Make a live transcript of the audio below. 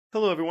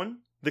Hello,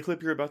 everyone. The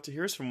clip you're about to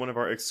hear is from one of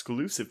our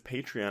exclusive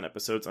Patreon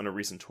episodes on a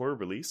recent horror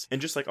release,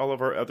 and just like all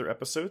of our other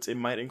episodes, it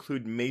might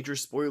include major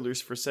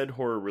spoilers for said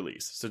horror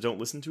release, so don't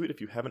listen to it if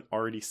you haven't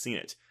already seen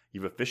it.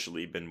 You've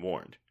officially been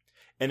warned.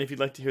 And if you'd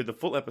like to hear the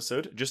full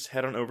episode, just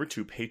head on over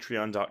to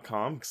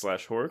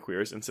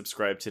patreon.com/horrorqueers and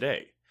subscribe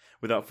today.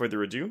 Without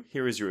further ado,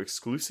 here is your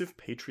exclusive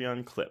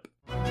Patreon clip.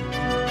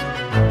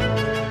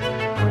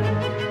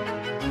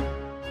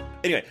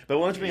 Anyway, but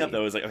what I'm bringing up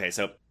though is okay,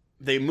 so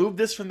they moved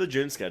this from the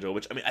June schedule,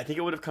 which, I think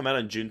it would have come out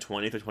on June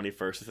 20th or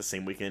 21st, the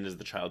same weekend as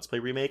the Child's Play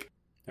remake.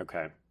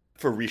 Okay.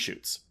 For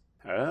reshoots.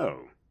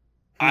 Oh.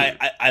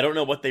 I don't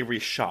know what they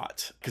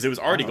reshot, because it was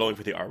already going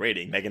for the R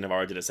rating. Megan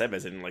Navarro did a set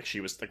visit, and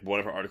she was, one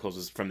of her articles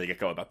was from the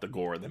get-go about the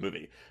gore in the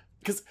movie.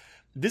 Because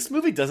this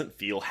movie doesn't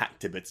feel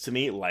hacked to bits to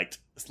me, like,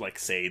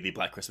 say, the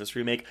Black Christmas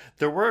remake.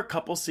 There were a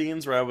couple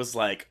scenes where I was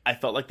I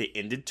felt like they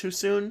ended too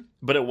soon,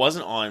 but it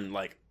wasn't on,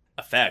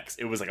 effects.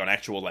 It was on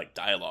actual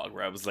dialogue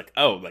where I was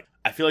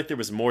I feel like there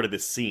was more to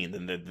this scene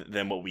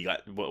than what we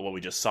got, what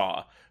we just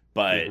saw,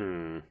 but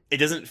it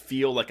doesn't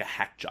feel like a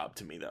hack job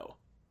to me though.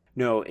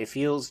 No, it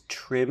feels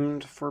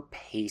trimmed for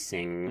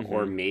pacing,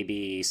 or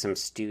maybe some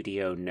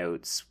studio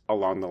notes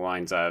along the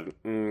lines of,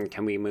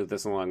 can we move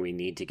this along? We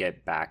need to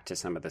get back to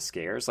some of the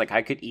scares.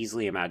 I could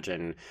easily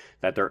imagine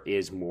that there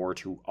is more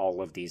to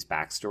all of these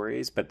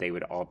backstories, but they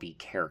would all be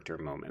character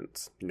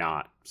moments,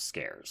 not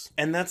scares.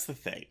 And that's the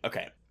thing.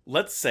 Okay.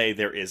 Let's say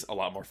there is a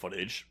lot more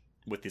footage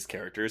with these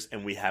characters,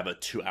 and we have a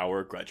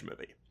 2-hour Grudge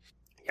movie.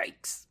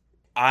 Yikes.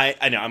 I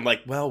know. I'm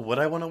would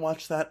I want to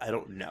watch that? I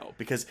don't know.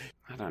 Because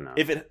I don't know.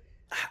 If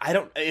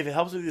it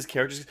helps with these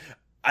characters,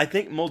 I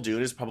think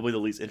Muldoon is probably the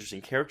least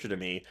interesting character to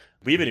me.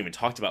 We haven't even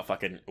talked about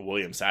fucking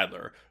William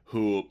Sadler,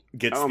 who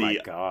gets my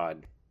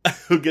God.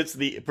 Who gets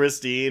the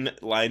pristine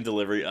line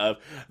delivery of,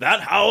 "That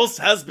house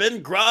has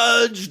been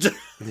grudged."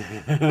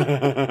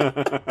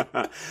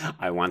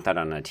 I want that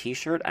on a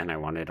t-shirt, and I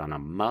want it on a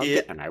mug,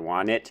 and I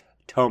want it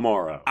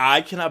tomorrow.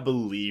 I cannot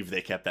believe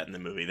they kept that in the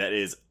movie. That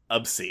is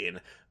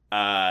obscene.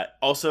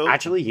 Also...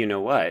 Actually, you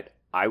know what?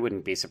 I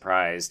wouldn't be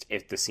surprised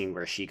if the scene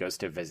where she goes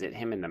to visit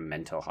him in the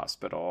mental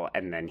hospital,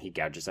 and then he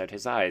gouges out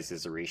his eyes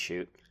is a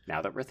reshoot,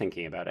 now that we're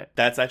thinking about it.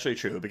 That's actually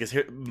true, because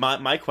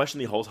my question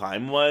the whole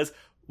time was,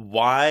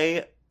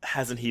 why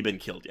hasn't he been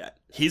killed yet?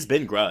 He's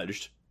been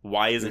grudged.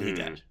 Why isn't he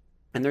dead?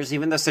 And there's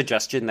even the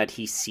suggestion that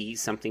he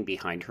sees something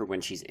behind her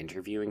when she's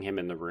interviewing him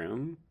in the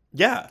room.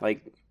 Yeah.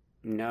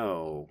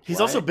 No.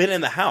 He's also been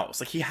in the house.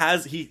 He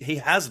has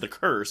the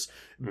curse.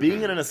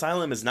 Being in an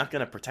asylum is not going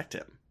to protect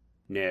him.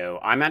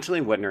 No, I'm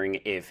actually wondering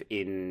if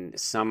in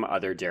some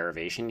other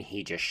derivation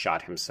he just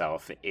shot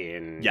himself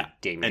in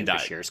Damien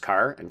Bashir's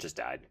car and just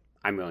died.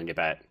 I'm willing to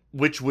bet.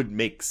 Which would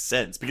make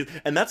sense,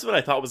 and that's what I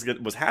thought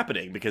was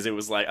happening, because it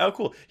was oh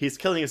cool, he's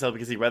killing himself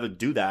because he'd rather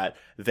do that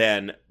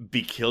than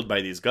be killed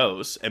by these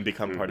ghosts and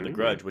become part of the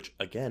Grudge, which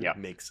again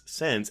makes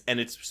sense,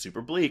 and it's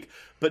super bleak.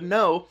 But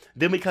no,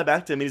 then we cut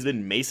back to him and he's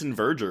been Mason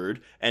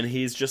Vergered, and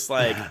he's just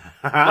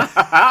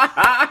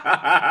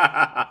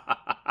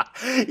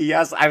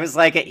Yes, I was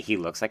he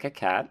looks like a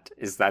cat.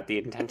 Is that the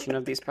intention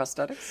of these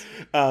prosthetics?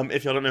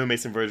 If y'all don't know who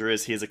Mason Verger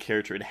is, he is a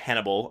character in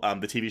Hannibal,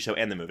 the TV show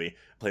and the movie,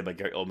 played by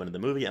Gary Oldman in the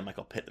movie and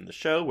Michael Pitt in the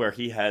show, where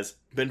he has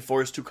been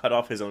forced to cut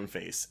off his own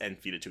face and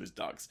feed it to his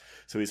dogs.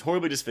 So he's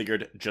horribly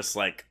disfigured, just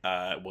like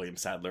William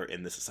Sadler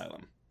in this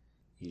asylum.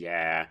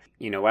 Yeah.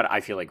 You know what? I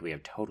feel like we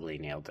have totally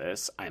nailed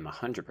this. I'm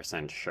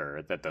 100%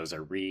 sure that those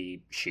are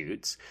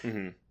reshoots.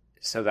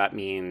 So that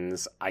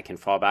means I can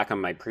fall back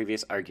on my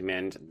previous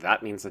argument.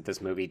 That means that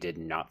this movie did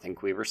not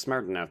think we were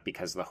smart enough,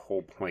 because the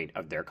whole point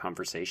of their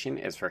conversation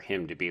is for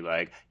him to be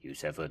like, you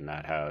set foot in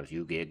that house,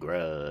 you get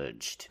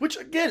grudged. Which,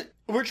 again,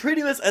 we're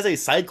treating this as a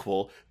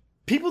sidequel.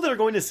 People that are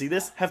going to see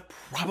this have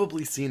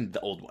probably seen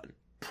the old one.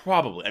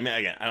 Probably.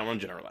 Again, I don't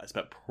want to generalize,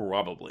 but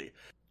probably.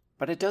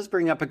 But it does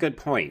bring up a good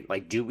point.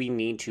 Do we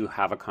need to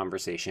have a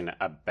conversation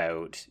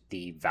about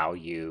the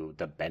value,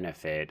 the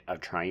benefit of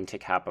trying to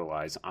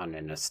capitalize on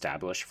an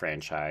established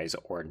franchise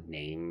or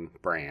name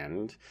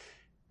brand,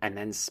 and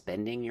then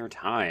spending your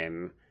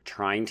time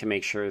trying to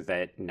make sure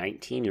that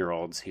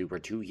 19-year-olds who were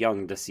too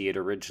young to see it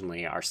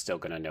originally are still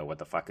going to know what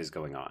the fuck is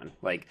going on?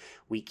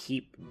 We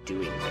keep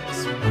doing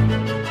this.